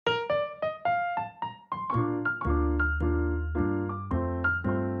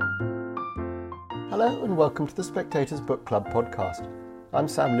Hello and welcome to the Spectator's Book Club podcast. I'm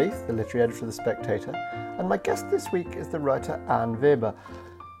Sam Leith, the literary editor of The Spectator, and my guest this week is the writer Anne Weber,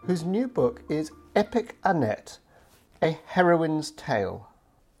 whose new book is Epic Annette, a heroine's tale.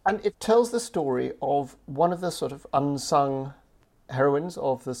 And it tells the story of one of the sort of unsung heroines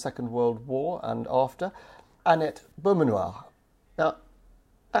of the Second World War and after, Annette Beaumanoir. Now,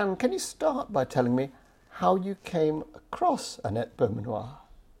 Anne, can you start by telling me how you came across Annette Beaumanoir?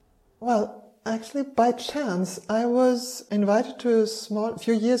 Well, actually, by chance, I was invited to a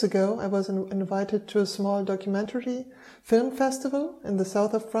few years ago, I was invited to a small documentary film festival in the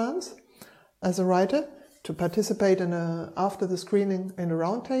south of France as a writer to participate after the screening in a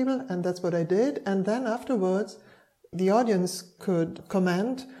round table, and that's what I did. And then afterwards, the audience could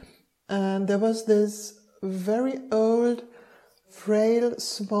comment, and there was this very old, frail,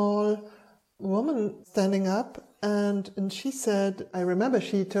 small woman standing up. And she said, I remember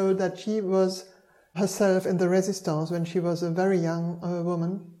she told that she was herself in the Resistance when she was a very young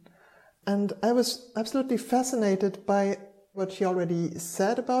woman. And I was absolutely fascinated by what she already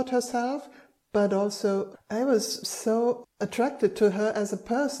said about herself, but also I was so attracted to her as a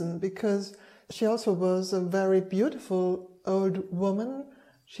person because she also was a very beautiful old woman.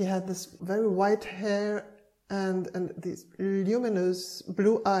 She had this very white hair and these luminous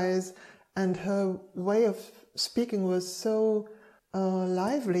blue eyes, and her way of speaking was so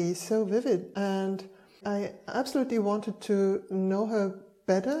lively, so vivid, and I absolutely wanted to know her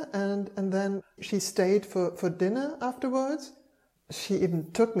better, and then she stayed for dinner afterwards. She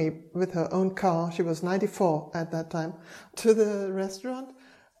even took me with her own car, she was 94 at that time, to the restaurant,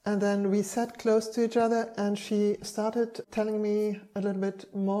 and then we sat close to each other, and she started telling me a little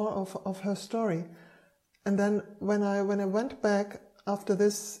bit more of her story. And then when I went back after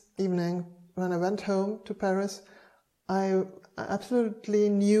this evening, when I went home to Paris, I absolutely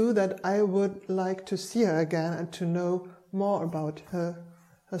knew that I would like to see her again and to know more about her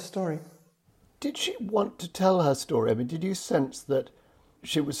story. Did she want to tell her story? I mean, did you sense that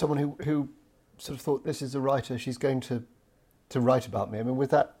she was someone who sort of thought, this is a writer, she's going to write about me? I mean, was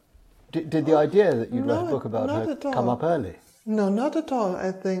that... Did the idea that you'd write a book about her come up early? No, not at all,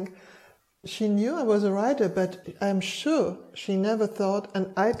 I think. She knew I was a writer, but I'm sure she never thought,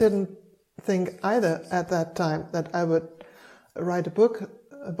 and I didn't think either at that time, that I would write a book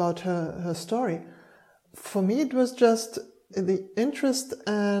about her story. For me, it was just the interest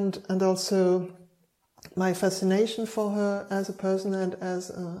and also my fascination for her as a person, and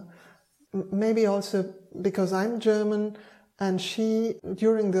as maybe also because I'm German, and she,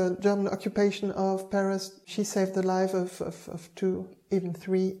 during the German occupation of Paris, she saved the life of 2, even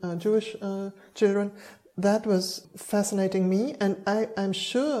 3 Jewish children. That was fascinating me, and I'm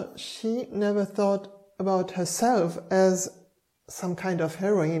sure she never thought about herself as some kind of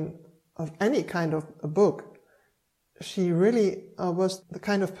heroine of any kind of a book. She really was the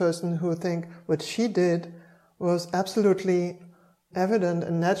kind of person who think what she did was absolutely evident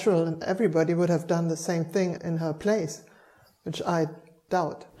and natural, and everybody would have done the same thing in her place, which I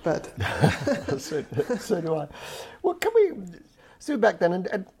doubt, but... so do I. Well, can we zoom back then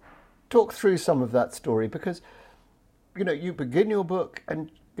and talk through some of that story, because, you know, you begin your book and,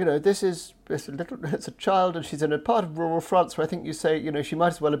 you know, it's a child, and she's in a part of rural France where I think you say, you know, she might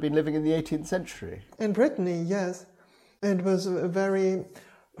as well have been living in the 18th century. In Brittany, yes. It was a very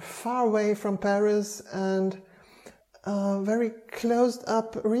far away from Paris and a very closed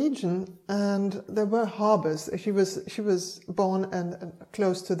up region, and there were harbors. She was born and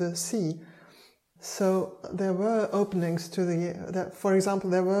close to the sea. So there were openings to for example,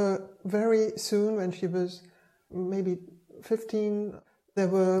 there were very soon, when she was maybe 15, there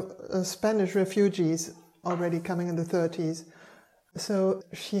were Spanish refugees already coming in the 30s. So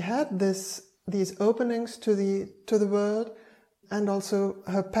she had these openings to the world, and also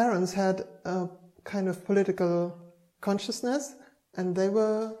her parents had a kind of political consciousness, and they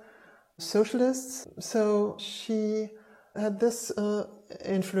were socialists. So she had this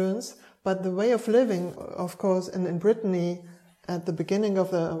influence. But the way of living, of course, in Brittany, at the beginning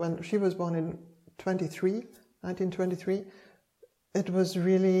of when she was born in 1923, it was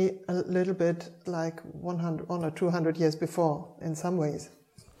really a little bit like 100 or 200 years before in some ways.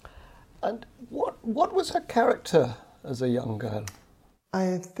 And what was her character as a young girl?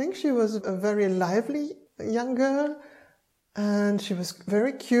 I think she was a very lively young girl, and she was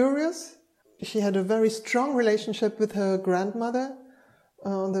very curious. She had a very strong relationship with her grandmother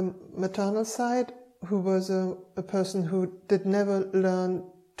on the maternal side, who was a person who did never learn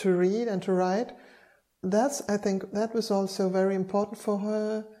to read and to write. I think that was also very important for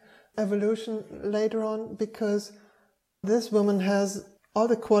her evolution later on, because this woman has all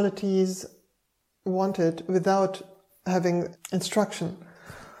the qualities wanted without having instruction.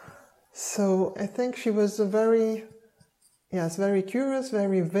 So I think she was very curious,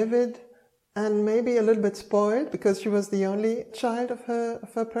 very vivid, and maybe a little bit spoiled because she was the only child of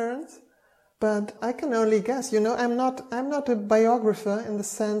her parents. But I can only guess, I'm not a biographer in the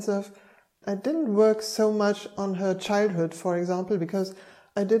sense of I didn't work so much on her childhood, for example, because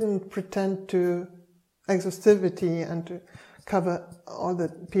I didn't pretend to exhaustivity and to cover all the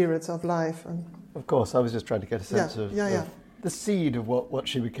periods of life. And of course, I was just trying to get a sense of the seed of what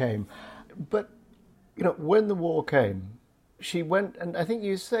she became. But, when the war came, she went, and I think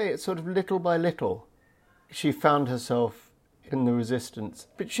you say it sort of little by little, she found herself in the resistance.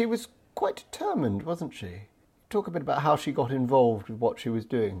 But she was quite determined, wasn't she? Talk a bit about how she got involved with what she was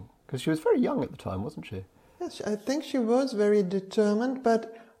doing, because she was very young at the time, wasn't she? Yes, I think she was very determined,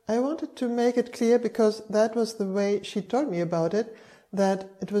 but I wanted to make it clear, because that was the way she told me about it, that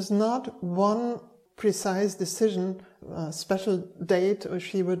it was not one precise decision, a special date, or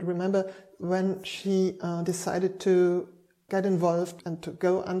she would remember when she decided to get involved and to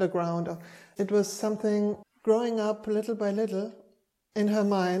go underground. It was something growing up little by little in her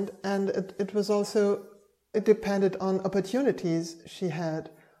mind, and it was also, it depended on opportunities she had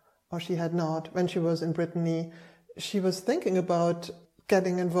or she had not. When she was in Brittany, she was thinking about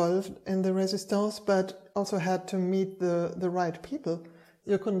getting involved in the resistance, but also had to meet the right people.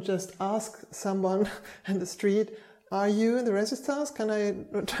 You couldn't just ask someone in the street, "Are you in the resistance? Can I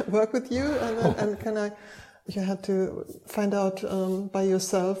work with you?" And can I? You had to find out by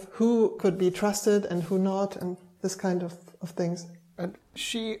yourself who could be trusted and who not, and this kind of things. And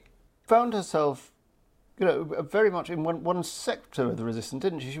she found herself, very much in one sector of the resistance,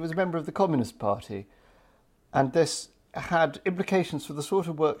 didn't she? She was a member of the Communist Party, and this had implications for the sort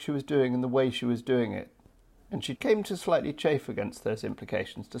of work she was doing and the way she was doing it. And she came to slightly chafe against those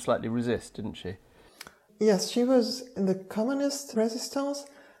implications, to slightly resist, didn't she? Yes, she was in the Communist resistance,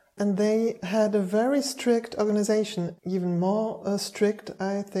 and they had a very strict organization, even more strict,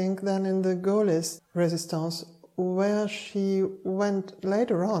 I think, than in the Gaullist resistance, where she went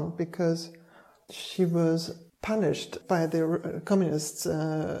later on because she was punished by the communist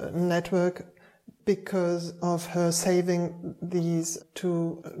network because of her saving these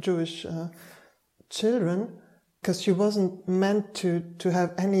two Jewish children, because she wasn't meant to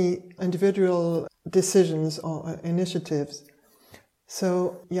have any individual decisions or initiatives.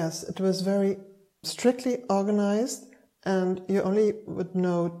 So yes, it was very strictly organized, and you only would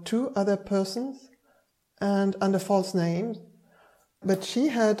know two other persons and under false names. But she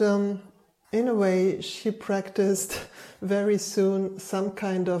had, in a way, she practiced very soon some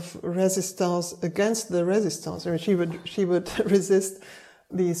kind of resistance against the resistance. Or she would resist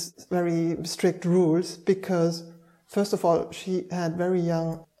these very strict rules because, first of all, she had very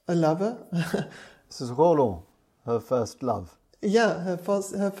young a lover. This is Roland, her first love. Yeah, her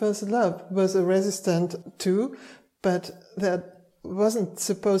first love was a resistant too, but there wasn't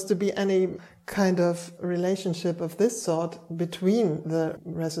supposed to be any kind of relationship of this sort between the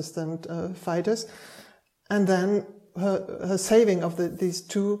resistant fighters. And then her saving of these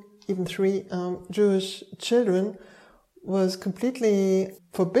two, even three Jewish children was completely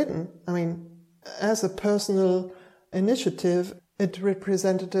forbidden. I mean, as a personal initiative, it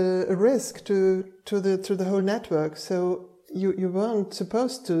represented a risk to the whole network. So you weren't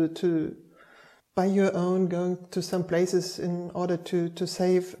supposed to by your own going to some places in order to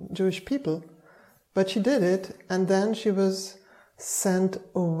save Jewish people. But she did it, and then she was sent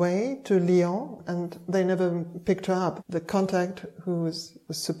away to Lyon, and they never picked her up. The contact who was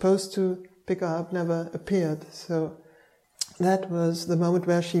supposed to pick her up never appeared. So that was the moment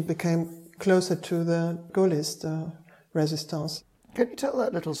where she became closer to the Gaullist resistance. Can you tell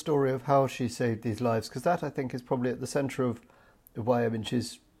that little story of how she saved these lives? Because that, I think, is probably at the centre of why, I mean,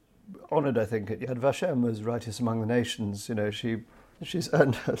 she's honoured, I think, at Yad Vashem as Righteous Among the Nations. You know, she's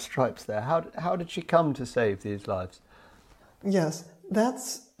earned her stripes there. How did she come to save these lives? Yes,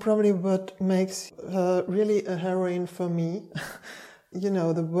 that's probably what makes her really a heroine for me. You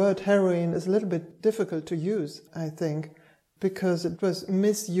know, the word heroine is a little bit difficult to use, I think, because it was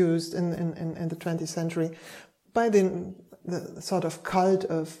misused in the 20th century by the sort of cult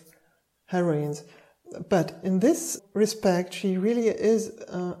of heroines. But in this respect, she really is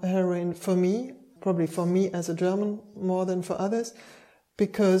a heroine for me, probably for me as a German more than for others,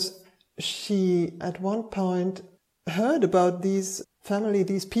 because she at one point heard about these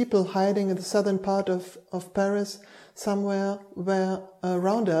people hiding in the southern part of Paris, somewhere where a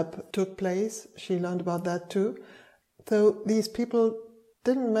roundup took place. She learned about that too. So these people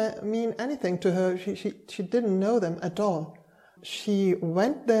didn't mean anything to her. She didn't know them at all. she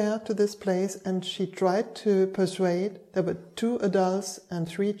went there to this place and she tried to persuade, there were 2 adults and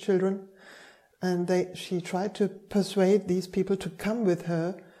 3 children, and she tried to persuade these people to come with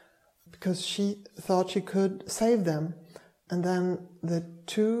her because she thought she could save them. And then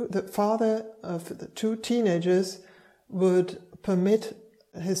the father of the 2 teenagers would permit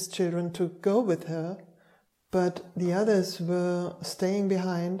his children to go with her, but the others were staying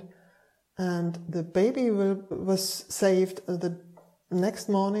behind, and the baby was saved the next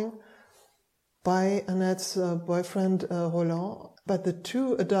morning by Annette's boyfriend Roland, but the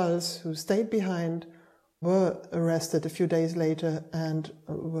 2 adults who stayed behind were arrested a few days later and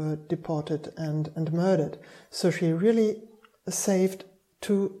were deported and murdered. So she really saved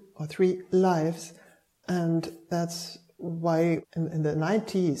 2 or 3 lives, and that's why in the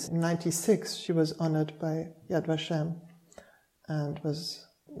 90s, in 96, she was honored by Yad Vashem and was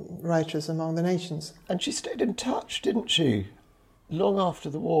righteous among the nations. And she stayed in touch, didn't she, long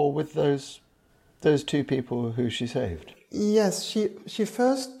after the war with those 2 people who she saved? Yes, she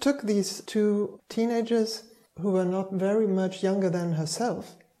first took these 2 teenagers who were not very much younger than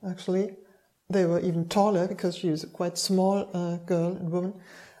herself, actually. They were even taller because she was a quite small girl and woman.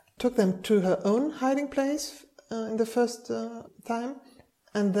 Took them to her own hiding place in the first time,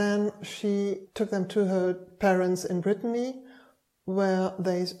 and then she took them to her parents in Brittany, where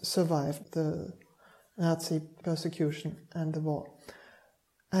they survived the Nazi persecution and the war.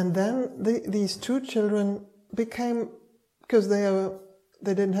 And then these 2 children became, because they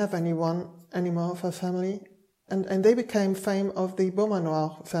didn't have anyone anymore of her family, and they became fame of the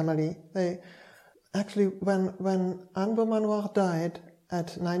Beaumanoir family. They actually, when Anne Beaumanoir died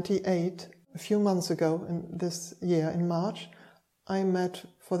at 98, a few months ago in this year, in March, I met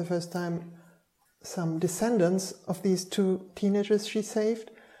for the first time some descendants of these 2 teenagers she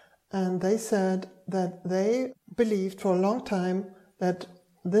saved, and they said that they believed for a long time that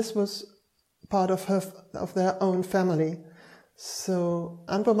this was part of their own family. So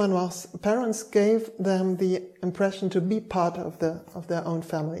Anne Beaumanoir's parents gave them the impression to be part of their own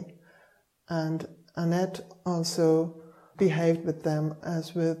family, and Annette also behaved with them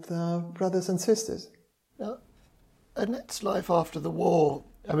as with brothers and sisters. Now, Annette's life after the war,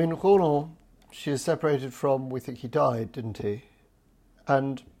 I mean, Roland, she is separated from, we think he died, didn't he?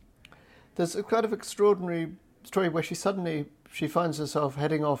 And there's a kind of extraordinary story where she finds herself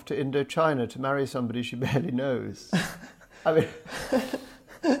heading off to Indochina to marry somebody she barely knows. I mean,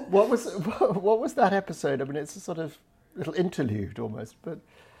 what was that episode? I mean, it's a sort of little interlude almost, but...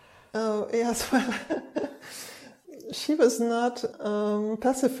 Oh, yes, well... She was not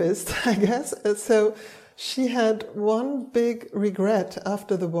pacifist, I guess. So she had one big regret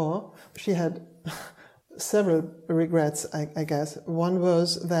after the war. She had several regrets, I guess. One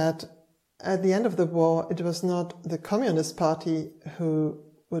was that at the end of the war, it was not the Communist Party who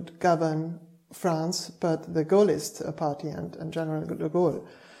would govern France, but the Gaullist party and General de Gaulle.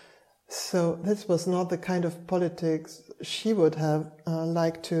 So this was not the kind of politics she would have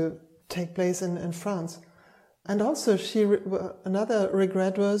liked to take place in France. And also, another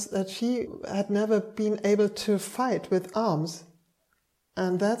regret was that she had never been able to fight with arms.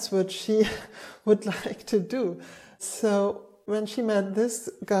 And that's what she would like to do. So when she met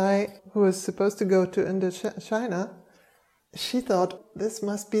this guy who was supposed to go to Indochina, she thought this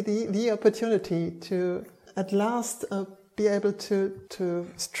must be the opportunity to at last be able to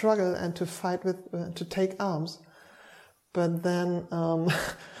struggle and to fight with, to take arms. But then...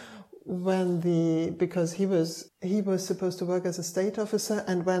 because he was supposed to work as a state officer,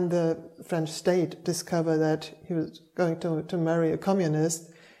 and when the French state discovered that he was going to marry a communist,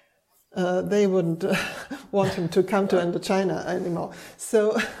 they wouldn't want him to come to Indochina anymore.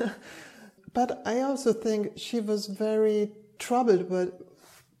 So, but I also think she was very troubled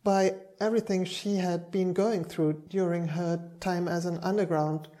by everything she had been going through during her time as an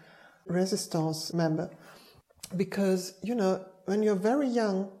underground resistance member. Because, when you're very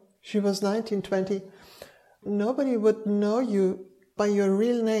young, she was 19, 20, nobody would know you by your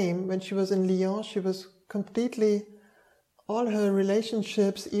real name. When she was in Lyon, she was completely, all her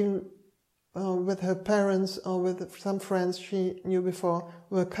relationships, even with her parents or with some friends she knew before,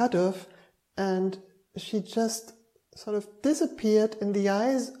 were cut off, and she just sort of disappeared in the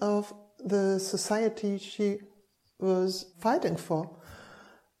eyes of the society she was fighting for.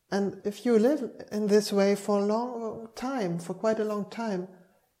 And if you live in this way for a long time, for quite a long time,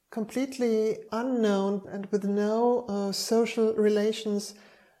 completely unknown and with no social relations,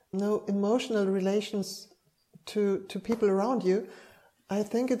 no emotional relations to people around you, I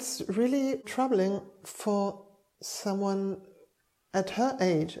think it's really troubling for someone at her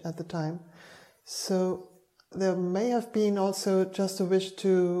age at the time. So there may have been also just a wish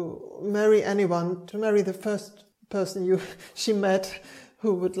to marry anyone, to marry the first person she met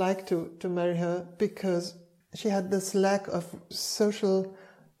who would like to marry her, because she had this lack of social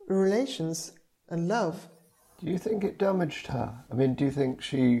relations and love. Do you think it damaged her? I mean, do you think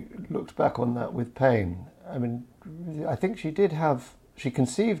she looked back on that with pain? I mean, I think she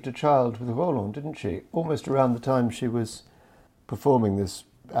conceived a child with Roland, didn't she? Almost around the time she was performing this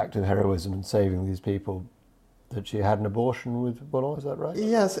act of heroism and saving these people, that she had an abortion with Roland, is that right?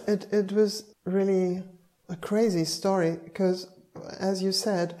 Yes, it was really a crazy story, because, as you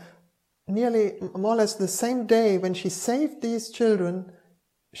said, nearly more or less the same day when she saved these children,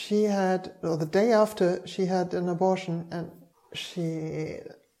 the day after, she had an abortion, and she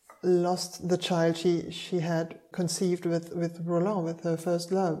lost the child she had conceived with Roland, with her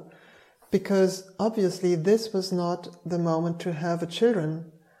first love. Because obviously this was not the moment to have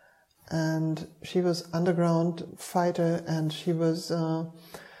children. And she was underground fighter, and she was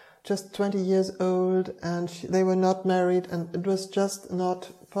just 20 years old, and they were not married, and it was just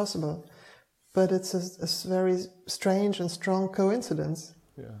not possible. But it's a very strange and strong coincidence.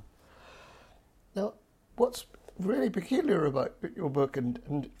 Yeah. Now, what's really peculiar about your book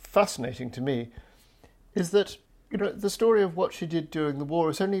and fascinating to me is that, the story of what she did during the war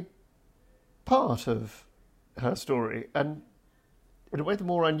is only part of her story, and in a way the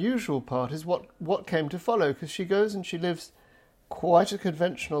more unusual part is what came to follow, because she goes and she lives quite a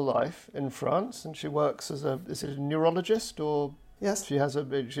conventional life in France, and she works as is it a neurologist, or yes, she has a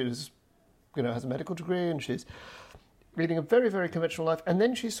medical degree, and she's leading a very, very conventional life. And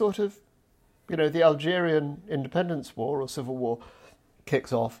then she sort of, the Algerian independence war or civil war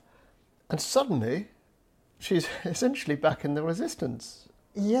kicks off, and suddenly she's essentially back in the resistance.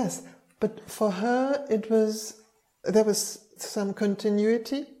 Yes, but for her there was some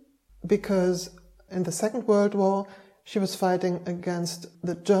continuity, because in the Second World War she was fighting against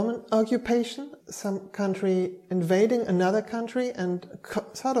the German occupation, some country invading another country, and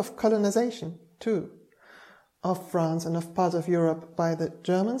sort of colonization too of France and of parts of Europe by the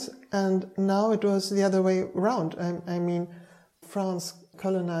Germans. And now it was the other way around. I mean, France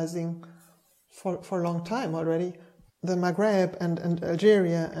colonizing for a long time already the Maghreb and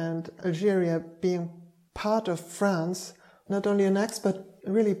Algeria being part of France, not only annexed, but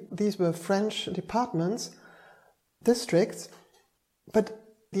really these were French districts, but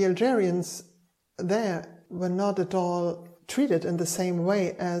the Algerians there were not at all treated in the same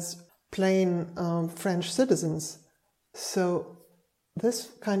way as plain French citizens. So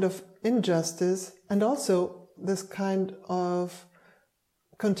this kind of injustice, and also this kind of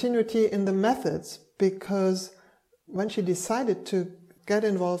continuity in the methods, because when she decided to get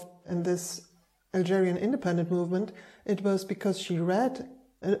involved in this Algerian independent movement, it was because she read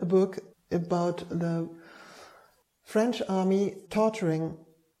a book about the French army torturing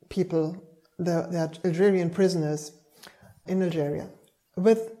people, the Algerian prisoners in Algeria,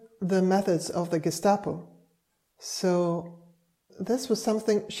 with the methods of the Gestapo. So this was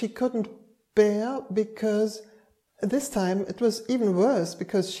something she couldn't bear, because this time it was even worse,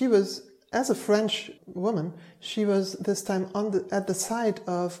 because she was, as a French woman, she was this time at the side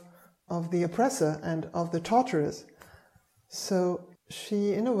of the oppressor and of the torturers. So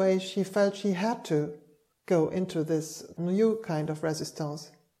she, in a way, she felt she had to go into this new kind of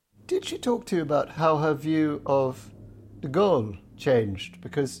resistance. Did she talk to you about how her view of de Gaulle changed?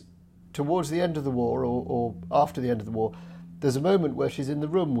 Because towards the end of the war, or after the end of the war, there's a moment where she's in the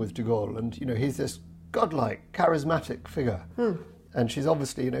room with de Gaulle, and he's this godlike, charismatic figure. And she's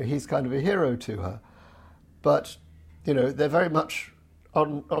obviously, he's kind of a hero to her. But, they're very much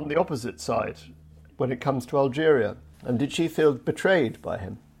on the opposite side when it comes to Algeria. And did she feel betrayed by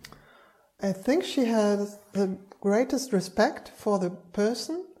him? I think she had the greatest respect for the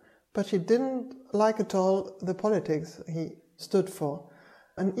person, but she didn't like at all the politics he stood for.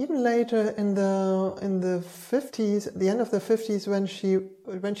 And even later in the 50s, at the end of the 50s,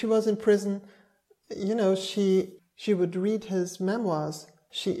 when she was in prison, she would read his memoirs.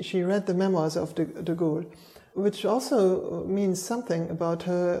 She read the memoirs of de Gaulle, which also means something about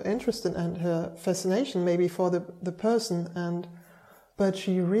her interest and her fascination maybe for the person. But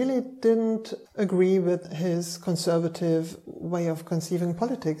she really didn't agree with his conservative way of conceiving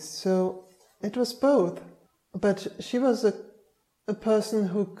politics. So it was both. But she was a person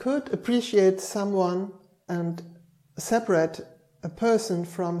who could appreciate someone and separate a person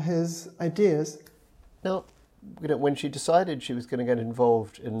from his ideas. Now, when she decided she was going to get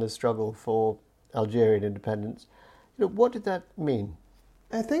involved in the struggle for Algerian independence, what did that mean?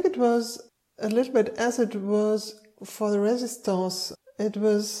 I think it was a little bit as it was for the resistance. It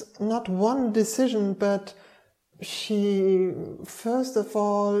was not one decision, but she, first of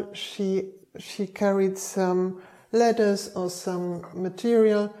all, she carried some letters or some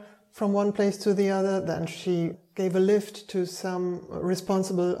material from one place to the other. Then she gave a lift to some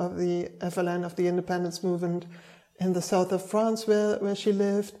responsible of the FLN, of the independence movement in the south of France where she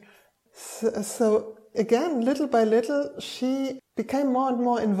lived. So again, little by little, she became more and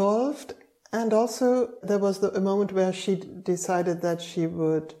more involved. And also there was a moment where she decided that she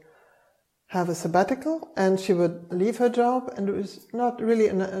would have a sabbatical and she would leave her job. And it was not really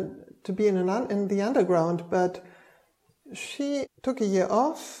to be in the underground, but she took a year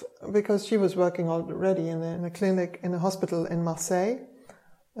off because she was working already in a clinic, in a hospital in Marseille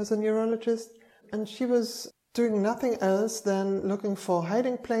as a neurologist. And she was doing nothing else than looking for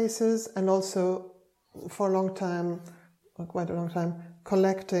hiding places and also for a long time, quite a long time,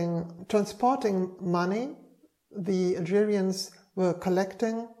 transporting money. The Algerians were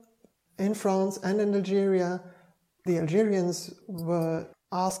collecting in France and in Algeria. The Algerians were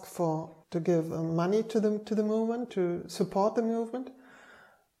asked to give money to the movement, to support the movement.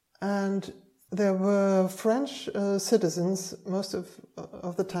 And there were French citizens, most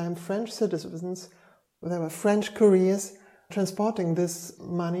of the time French citizens. There were French couriers transporting this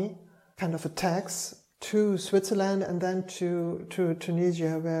money, kind of a tax, to Switzerland and then to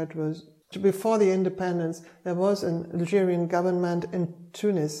Tunisia, where it was, before the independence, there was an Algerian government in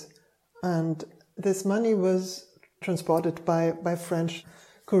Tunis. And this money was transported by French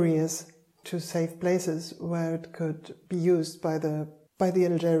couriers to safe places where it could be used by the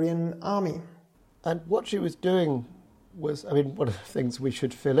Algerian army. And what she was doing was, I mean, one of the things we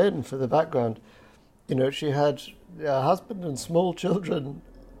should fill in for the background, she had a husband and small children.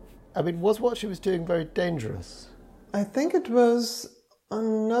 I mean, was what she was doing very dangerous? I think it was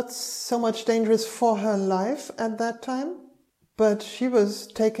not so much dangerous for her life at that time, but she was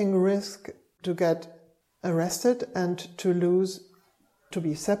taking risk to get arrested and to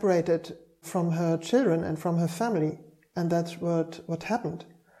be separated from her children and from her family. And that's what happened.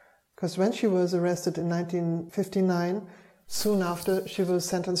 Because when she was arrested in 1959, soon after, she was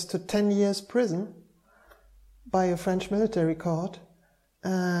sentenced to 10 years prison by a French military court.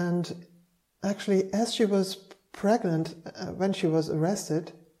 And actually, as she was pregnant, when she was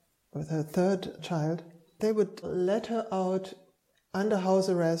arrested with her third child, they would let her out under house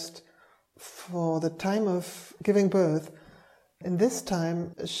arrest for the time of giving birth. In this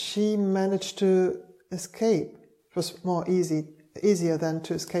time, she managed to escape. It was easier than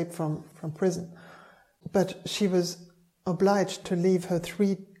to escape from prison. But she was obliged to leave her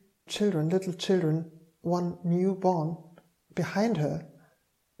 3 children, little children, 1 newborn, behind her.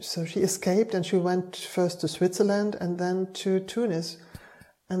 So she escaped and she went first to Switzerland and then to Tunis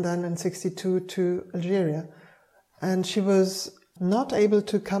and then in 1962 to Algeria. And she was not able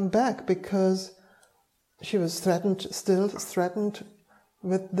to come back because she was still threatened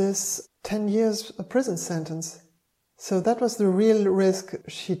with this 10 years prison sentence. So that was the real risk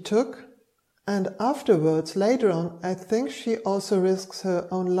she took. And afterwards, later on, I think she also risks her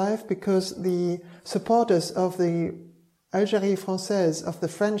own life because the supporters of the Algérie Française, of the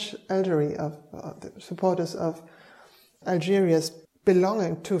French Algeria, of the supporters of Algeria's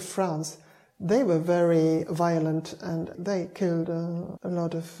belonging to France, they were very violent and they killed a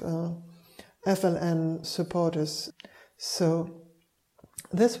lot of FLN supporters. So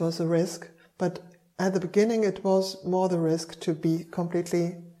this was a risk, but at the beginning it was more the risk to be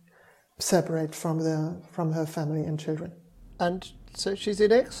completely separate from her family and children. And so she's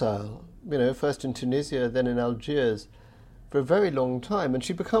in exile, first in Tunisia, then in Algiers, for a very long time. And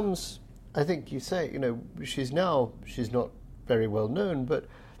she becomes, I think you say, she's not very well known, but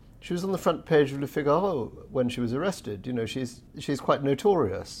she was on the front page of Le Figaro when she was arrested. She's quite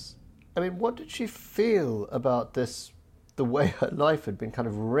notorious. I mean, what did she feel about this, the way her life had been kind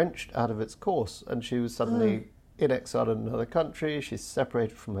of wrenched out of its course, and she was suddenly in exile in another country, she's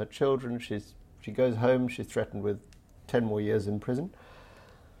separated from her children, she goes home, she's threatened with 10 more years in prison.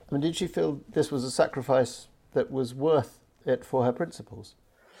 I mean, did she feel this was a sacrifice that was worth it for her principles?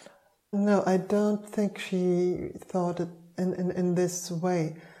 No, I don't think she thought it in this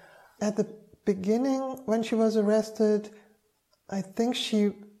way. At the beginning, when she was arrested, I think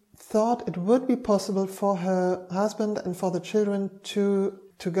she thought it would be possible for her husband and for the children to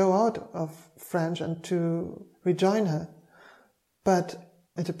go out of France and to rejoin her. But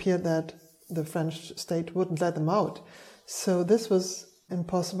it appeared that the French state wouldn't let them out. So this was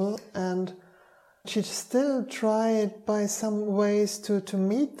impossible, and she still tried by some ways to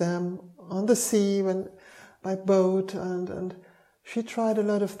meet them on the sea, by boat, and she tried a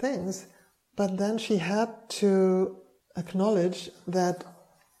lot of things. But then she had to acknowledge that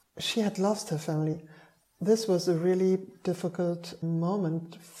she had lost her family. this was a really difficult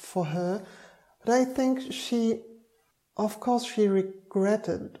moment for her. But I think of course she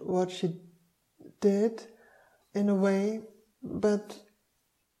regretted what she did in a way, but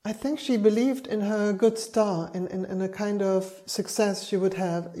I think she believed in her good star, in a kind of success she would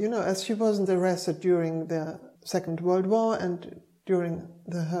have, as she wasn't arrested during the Second World War and during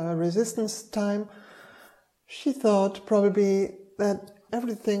her resistance time. She thought probably that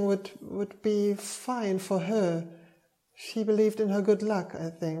everything would be fine for her. She believed in her good luck, I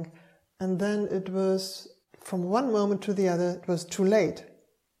think. And then it was, from one moment to the other, it was too late.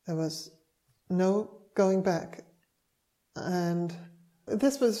 There was no going back. And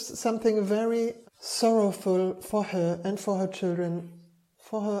this was something very sorrowful for her and for her children,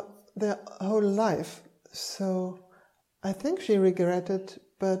 their whole life. So I think she regretted,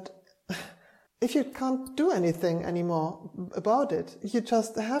 but if you can't do anything anymore about it, you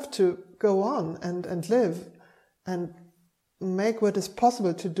just have to go on and live and make what is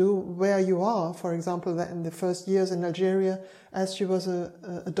possible to do where you are. For example, in the first years in Algeria, as she was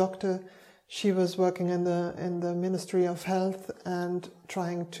a doctor, she was working in the Ministry of Health and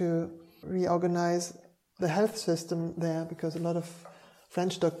trying to reorganize the health system there, because a lot of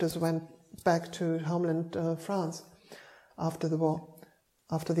French doctors went back to homeland France after the war,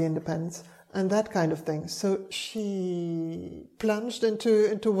 after the independence, and that kind of thing. So she plunged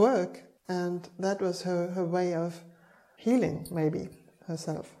into work, and that was her way of healing, maybe,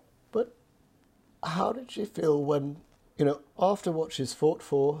 herself. But how did she feel when, after what she's fought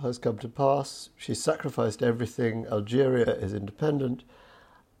for has come to pass, she's sacrificed everything, Algeria is independent,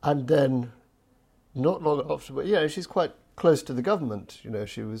 and then not long after, but she's quite close to the government,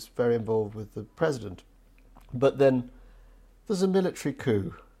 she was very involved with the president. But then there's a military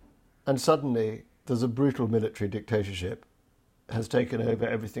coup, and suddenly there's a brutal military dictatorship has taken over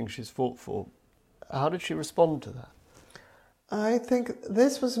everything she's fought for. How did she respond to that? I think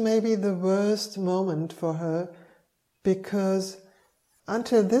this was maybe the worst moment for her, because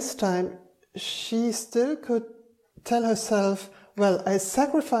until this time she still could tell herself, well, I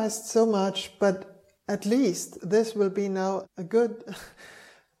sacrificed so much, but at least this will be now a good,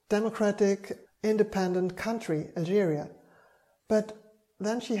 democratic, independent country, Algeria. But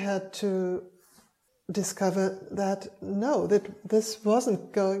then she had to discover that no, that this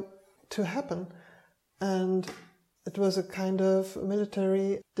wasn't going to happen, and it was a kind of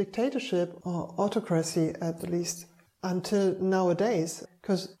military dictatorship or autocracy, at least until nowadays,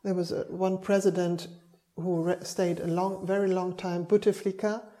 because there was one president who stayed a very long time,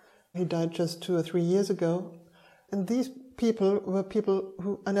 Bouteflika. He died just 2 or 3 years ago. And these people were people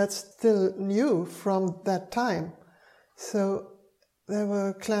who Annette still knew from that time. So there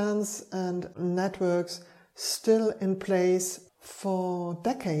were clans and networks still in place for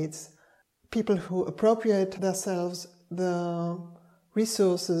decades. People who appropriate themselves the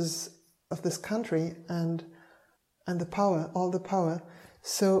resources of this country and the power, all the power.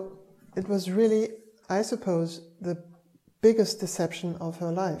 So it was really, I suppose, the biggest deception of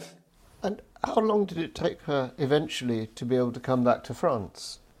her life. And how long did it take her eventually to be able to come back to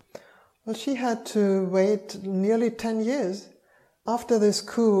France? Well, she had to wait nearly 10 years. After this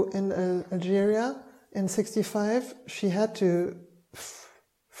coup in Algeria in 1965, she had to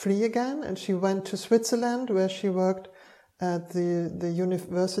flee again, and she went to Switzerland, where she worked at the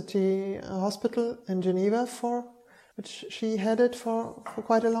university hospital in Geneva, which she headed for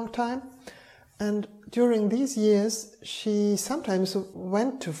quite a long time. And during these years, she sometimes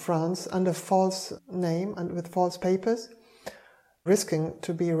went to France under false name and with false papers, risking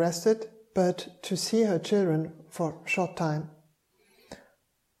to be arrested, but to see her children for a short time.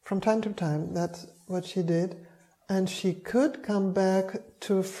 From time to time, that's what she did. And she could come back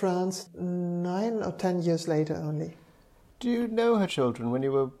to France 9 or 10 years later only. Do you know her children? When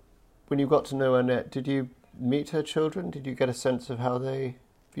you got to know Annette, did you meet her children? Did you get a sense of how they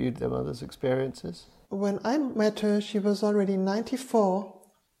viewed their mother's experiences? When I met her, she was already 94,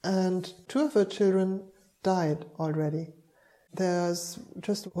 and 2 of her children died already. There's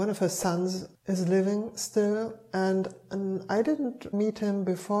just one of her sons is living still, and I didn't meet him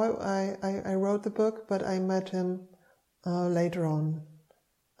before I wrote the book, but I met him later on.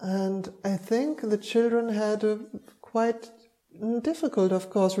 And I think the children had a quite difficult, of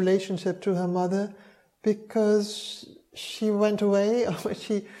course, relationship to her mother, because she went away, or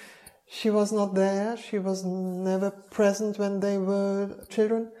she was not there, she was never present when they were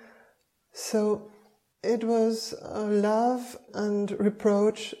children. So it was love and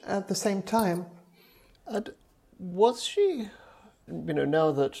reproach at the same time. And was she,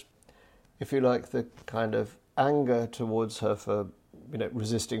 now that, if you like, the kind of anger towards her for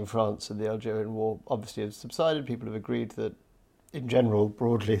resisting France and the Algerian War obviously has subsided. People have agreed that, in general,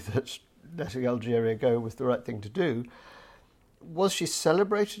 broadly, that letting Algeria go was the right thing to do. Was she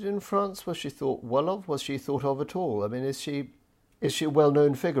celebrated in France? Was she thought well of? Was she thought of at all? I mean, is she a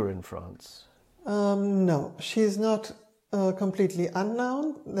well-known figure in France? No, she's not completely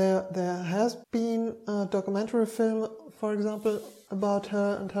unknown. There has been a documentary film, for example, about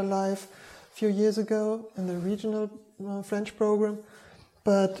her and her life a few years ago in the regional French program,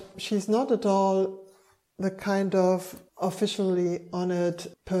 but she's not at all the kind of officially honored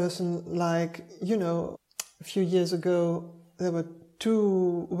person like, a few years ago there were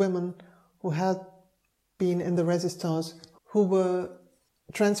two women who had been in the Resistance who were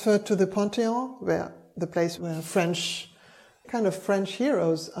transferred to the Panthéon, where the place where French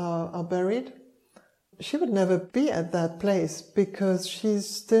heroes are buried. She would never be at that place because she's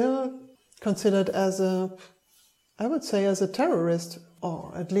still considered as a terrorist,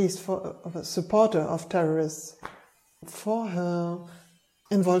 or at least a supporter of terrorists, for her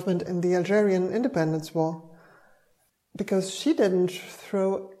involvement in the Algerian independence war. Because she didn't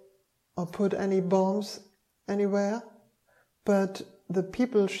throw or put any bombs anywhere, but the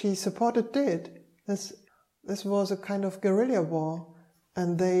people she supported did. This was a kind of guerrilla war,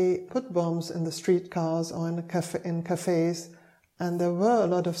 and they put bombs in the streetcars or in cafes, and there were a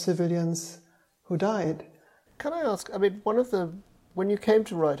lot of civilians who died. Can I ask, when you came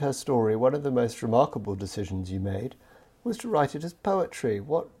to write her story, one of the most remarkable decisions you made was to write it as poetry.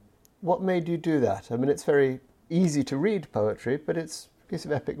 What made you do that? I mean, it's very easy to read poetry, but it's a piece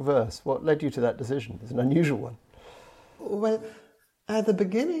of epic verse. What led you to that decision? It's an unusual one. Well, at the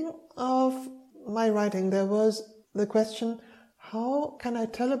beginning of my writing, there was the question, how can I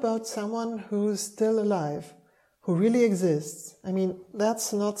tell about someone who's still alive, who really exists? I mean,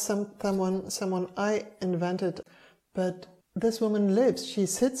 that's not someone I invented, but this woman lives. She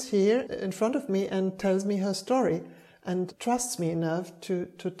sits here in front of me and tells me her story and trusts me enough to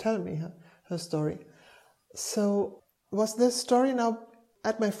tell me her story. So was this story now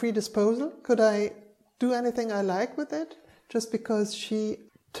at my free disposal? Could I do anything I like with it just because she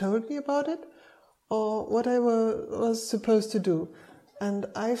told me about it? Or what I was supposed to do? And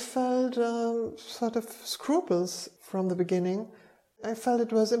I felt sort of scruples from the beginning. I felt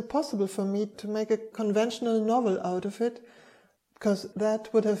it was impossible for me to make a conventional novel out of it, because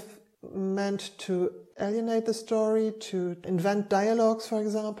that would have meant to alienate the story, to invent dialogues, for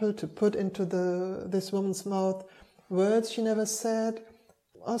example, to put into this woman's mouth words she never said.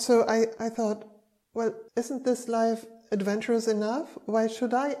 Also, I thought, well, isn't this life adventurous enough? Why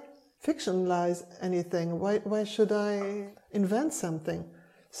should I fictionalize anything? Why should I invent something?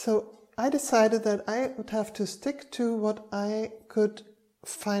 So I decided that I would have to stick to what I could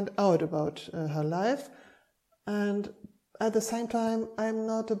find out about her life, and at the same time I'm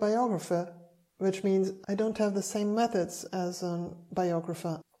not a biographer, which means I don't have the same methods as a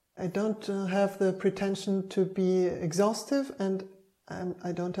biographer. I don't have the pretension to be exhaustive, and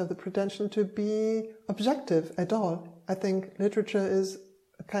I don't have the pretension to be objective at all. I think literature is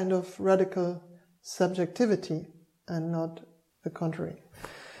a kind of radical subjectivity and not the contrary.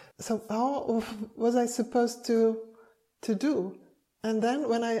 So how was I supposed to do? And then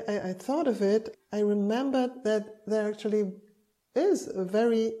when I thought of it, I remembered that there actually is a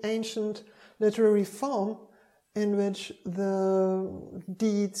very ancient literary form in which the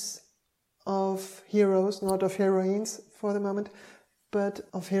deeds of heroes, not of heroines for the moment, but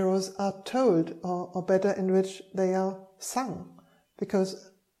of heroes are told, or better, in which they are sung. Because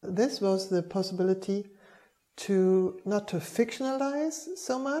this was the possibility not to fictionalize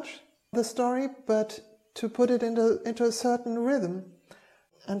so much the story, but to put it into a certain rhythm,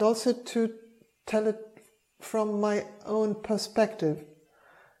 and also to tell it from my own perspective.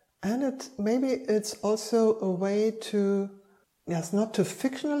 And maybe it's also a way to, yes, not to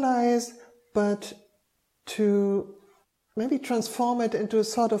fictionalize, but to maybe transform it into a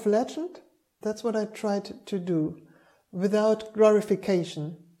sort of legend. That's what I tried to do, without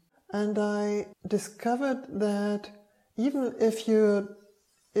glorification. And I discovered that even if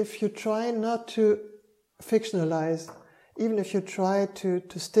you try not to fictionalize, even if you try to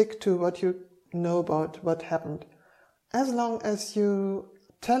stick to what you know about what happened, as long as you're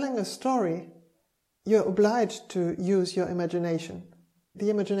telling a story, you're obliged to use your imagination. The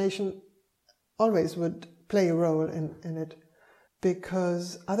imagination always would play a role in it,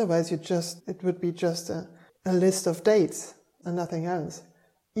 because otherwise it would be just a list of dates and nothing else.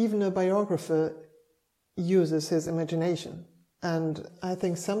 Even a biographer uses his imagination, and I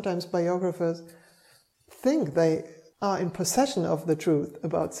think sometimes biographers think they are in possession of the truth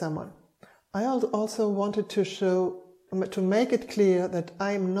about someone. I also wanted to show to make it clear that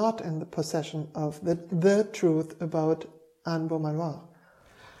I'm not in the possession of the truth about Anne Beaumanoir.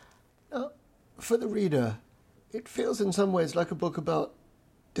 For the reader, it feels in some ways like a book about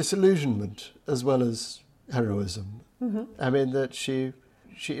disillusionment as well as heroism. Mm-hmm. I mean, that she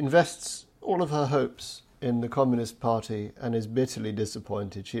invests all of her hopes in the Communist Party and is bitterly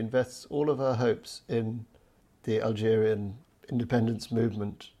disappointed. She invests all of her hopes in the Algerian independence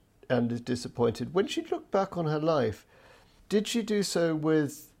movement and is disappointed. When she looked back on her life, did she do so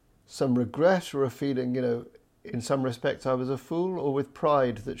with some regret or a feeling, in some respects I was a fool, or with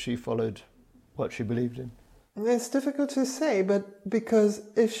pride that she followed what she believed in? It's difficult to say, but because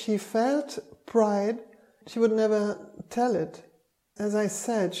if she felt pride, she would never tell it. As I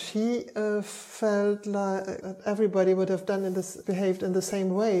said, she felt like everybody would have behaved in the same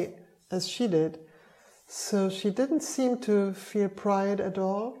way as she did. So she didn't seem to feel pride at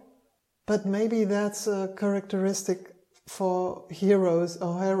all. But maybe that's a characteristic for heroes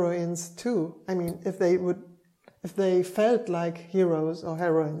or heroines too. I mean, if they felt like heroes or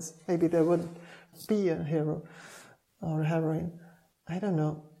heroines, maybe they wouldn't be a hero or a heroine. I don't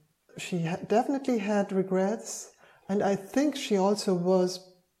know. She definitely had regrets, and I think she also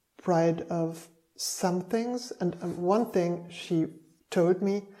was proud of some things. And one thing she told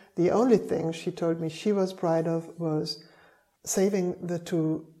me, the only thing she told me she was proud of, was saving the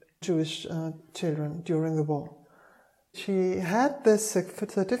 2 Jewish children during the war. She had this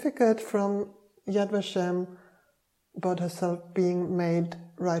certificate from Yad Vashem about herself being made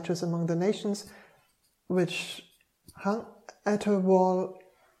righteous among the nations, which hung at her wall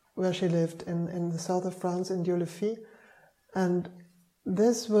where she lived in the south of France, in Dieu-le-Fils. And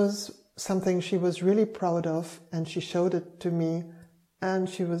this was something she was really proud of, and she showed it to me, and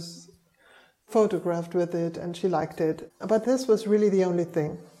she was photographed with it, and she liked it. But this was really the only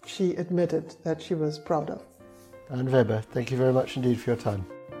thing she admitted that she was proud of. Anne Weber, thank you very much indeed for your time.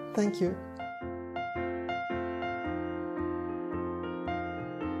 Thank you.